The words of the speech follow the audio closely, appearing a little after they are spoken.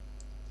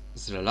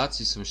Z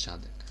relacji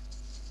sąsiadek.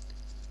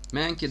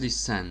 Miałem kiedyś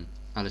sen,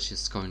 ale się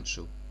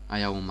skończył, a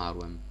ja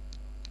umarłem.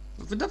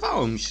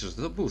 Wydawało mi się, że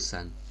to był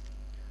sen.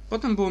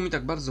 Potem było mi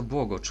tak bardzo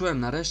błogo, czułem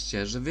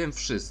nareszcie, że wiem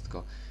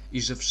wszystko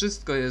i że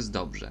wszystko jest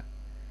dobrze.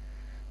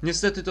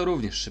 Niestety to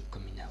również szybko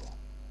minęło.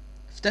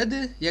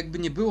 Wtedy jakby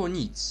nie było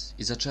nic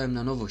i zacząłem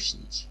na nowo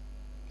śnić.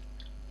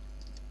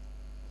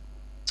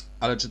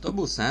 Ale czy to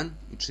był sen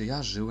i czy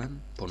ja żyłem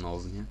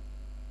ponownie?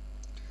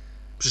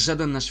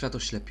 Przyszedłem na świat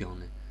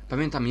oślepiony.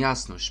 Pamiętam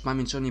jasność,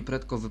 pamięć o niej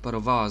prędko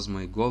wyparowała z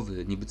mojej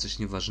głowy, niby coś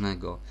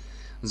nieważnego,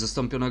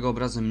 zastąpionego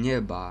obrazem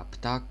nieba,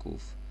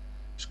 ptaków.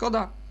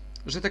 Szkoda,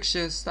 że tak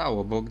się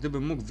stało, bo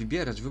gdybym mógł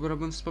wybierać,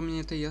 wybrałbym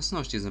wspomnienie tej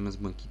jasności zamiast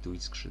błękitu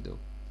i skrzydeł.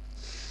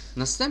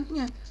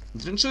 Następnie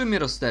dręczyły mnie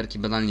rozterki,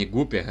 banalnie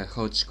głupie,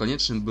 choć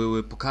koniecznym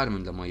były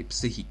pokarmem dla mojej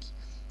psychiki.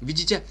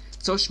 Widzicie,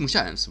 coś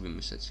musiałem sobie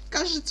myśleć.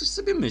 Każdy coś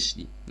sobie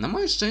myśli. Na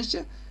moje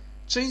szczęście,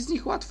 część z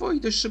nich łatwo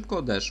i dość szybko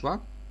odeszła,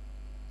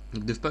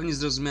 gdy w pełni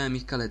zrozumiałem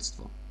ich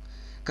kalectwo.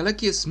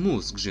 Kaleki jest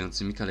mózg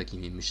żyjącymi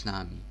kalekimi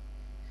myślami.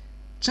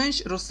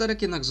 Część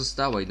rozterek jednak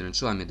została i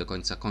dręczyła mnie do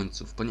końca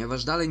końców,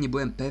 ponieważ dalej nie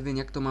byłem pewien,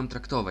 jak to mam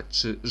traktować,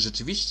 czy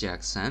rzeczywiście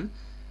jak sen,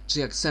 czy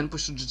jak sen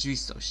pośród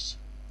rzeczywistości.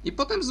 I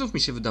potem znów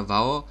mi się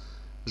wydawało,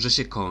 że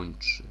się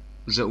kończy,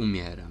 że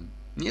umieram.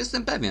 Nie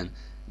jestem pewien,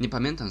 nie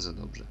pamiętam za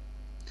dobrze.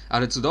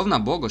 Ale cudowna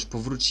błogość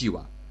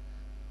powróciła,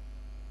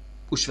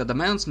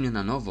 uświadamiając mnie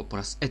na nowo po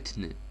raz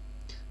etny.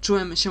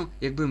 Czułem się,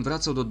 jakbym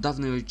wracał do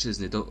dawnej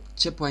ojczyzny, do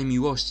ciepła i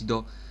miłości,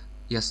 do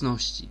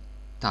jasności.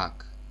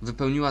 Tak,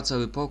 wypełniła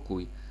cały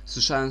pokój.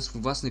 Słyszałem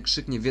swój własny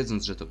krzyk, nie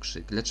wiedząc, że to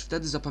krzyk. Lecz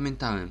wtedy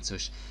zapamiętałem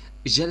coś.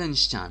 Zieleń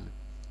ścian,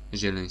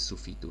 zieleń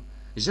sufitu.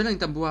 Zieleń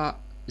ta była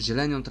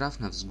zielenią traw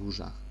na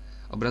wzgórzach,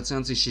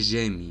 obracającej się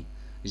ziemi,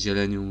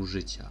 zielenią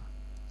życia.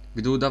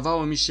 Gdy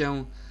udawało mi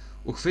się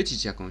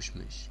uchwycić jakąś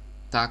myśl.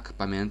 Tak,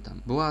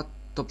 pamiętam. Była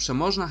to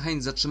przemożna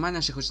chęć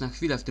zatrzymania się choć na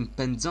chwilę w tym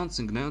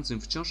pędzącym,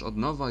 gnojącym wciąż od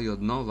nowa i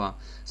od nowa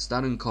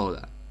starym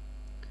kole.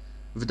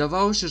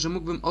 Wydawało się, że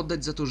mógłbym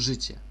oddać za to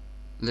życie.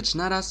 Lecz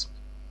naraz,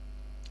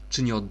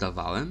 czy nie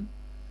oddawałem?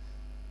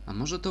 A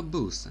może to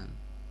był sen?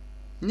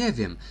 Nie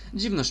wiem,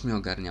 dziwność mnie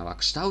ogarniała.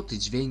 Kształty,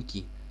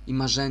 dźwięki i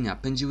marzenia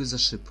pędziły za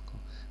szybko,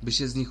 by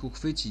się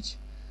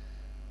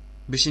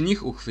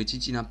nich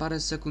uchwycić i na parę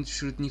sekund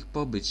wśród nich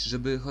pobyć,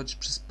 żeby choć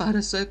przez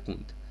parę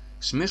sekund.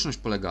 Śmieszność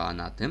polegała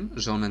na tym,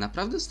 że one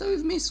naprawdę stały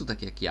w miejscu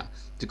tak jak ja,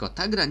 tylko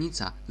ta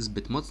granica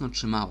zbyt mocno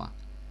trzymała.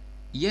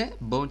 Je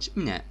bądź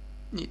mnie.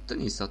 To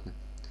nieistotne.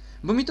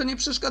 Bo mi to nie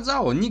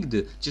przeszkadzało,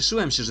 nigdy.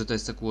 Cieszyłem się, że to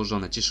jest tak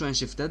ułożone. Cieszyłem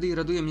się wtedy i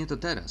raduje mnie to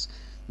teraz.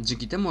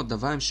 Dzięki temu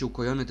oddawałem się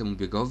ukojony temu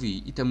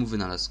biegowi i temu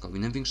wynalazkowi,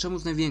 największemu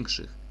z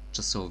największych,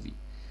 czasowi.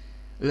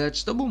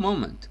 Lecz to był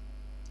moment.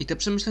 I te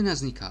przemyślenia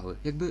znikały,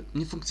 jakby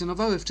nie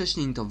funkcjonowały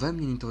wcześniej ni to we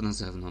mnie, ni to na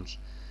zewnątrz.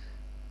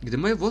 Gdy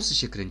moje włosy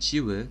się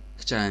kręciły,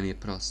 chciałem je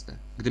proste.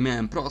 Gdy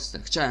miałem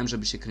proste, chciałem,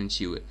 żeby się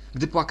kręciły.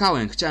 Gdy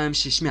płakałem, chciałem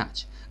się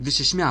śmiać. Gdy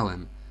się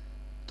śmiałem,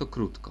 to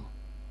krótko.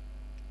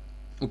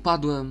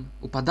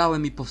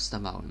 Upadałem i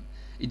powstawałem.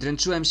 I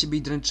dręczyłem siebie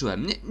i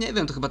dręczyłem. Nie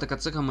wiem, to chyba taka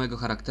cecha mojego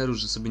charakteru,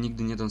 że sobie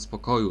nigdy nie dam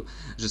spokoju,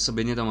 że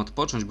sobie nie dam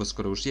odpocząć, bo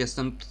skoro już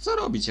jestem, to co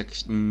robić, jak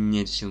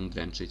nie się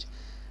dręczyć?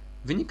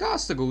 Wynikała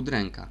z tego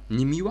udręka.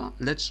 Niemiła,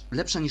 lecz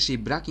lepsza niż jej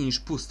brak i niż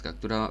pustka,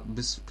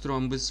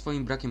 którą by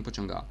swoim brakiem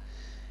pociągała.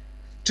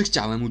 Czy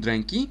chciałem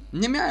udręki?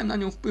 Nie miałem na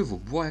nią wpływu.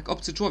 Była jak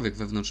obcy człowiek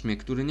wewnątrz mnie,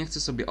 który nie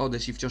chce sobie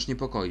odejść i wciąż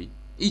niepokoi.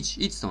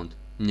 Idź stąd.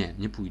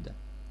 Nie pójdę.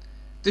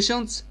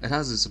 1000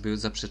 razy sobie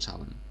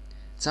zaprzeczałem.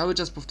 Cały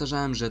czas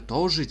powtarzałem, że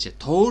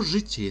to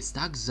życie jest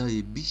tak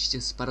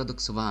zajebiście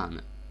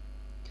sparadoksowane.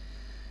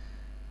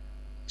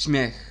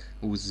 Śmiech,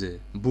 łzy,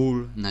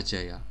 ból,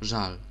 nadzieja,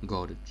 żal,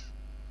 gorycz.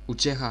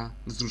 Uciecha,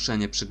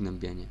 wzruszenie,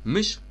 przygnębienie.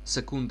 Myśl,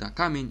 sekunda,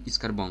 kamień i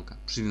skarbonka.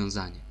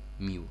 Przywiązanie,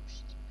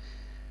 miłość.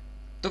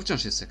 To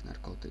wciąż jest jak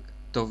narkotyk.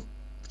 To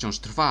wciąż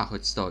trwa,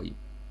 choć stoi.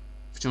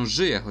 Wciąż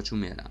żyje, choć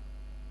umiera.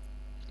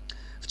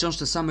 Wciąż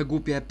te same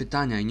głupie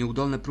pytania i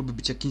nieudolne próby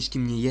bycia kimś,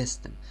 kim nie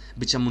jestem.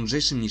 Bycia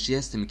mądrzejszym niż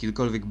jestem i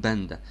kiedykolwiek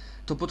będę.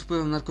 To pod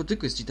wpływem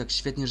narkotyku jest ci tak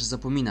świetnie, że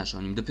zapominasz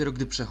o nim. Dopiero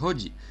gdy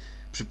przechodzi,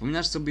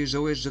 przypominasz sobie i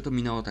żałujesz, że to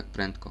minęło tak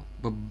prędko.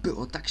 Bo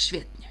było tak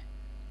świetnie.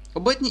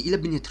 Obojętnie ile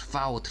by nie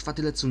trwało, trwa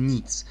tyle co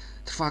nic.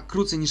 Trwa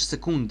krócej niż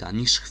sekunda,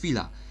 niż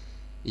chwila.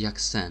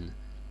 Jak sen.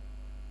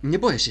 Nie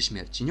boję się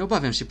śmierci, nie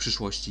obawiam się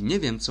przyszłości, nie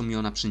wiem, co mi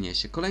ona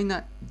przyniesie.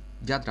 Kolejne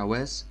wiadra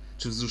łez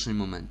czy wzruszeń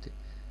momenty.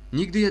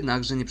 Nigdy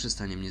jednakże nie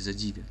przestanie mnie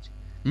zadziwiać.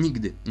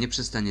 Nigdy nie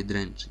przestanie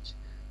dręczyć.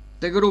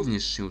 Tego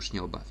również się już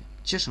nie obawiam.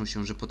 Cieszę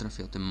się, że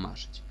potrafię o tym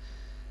marzyć.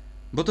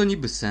 Bo to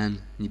niby sen,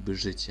 niby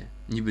życie.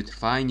 Niby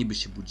trwa i niby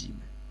się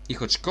budzimy. I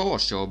choć koło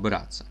się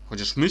obraca,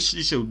 chociaż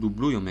myśli się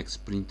dublują jak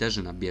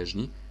sprinterzy na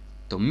bieżni,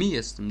 to mi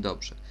jest z tym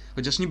dobrze.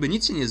 Chociaż niby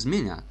nic się nie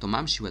zmienia, to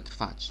mam siłę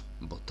trwać,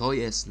 bo to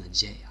jest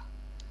nadzieja.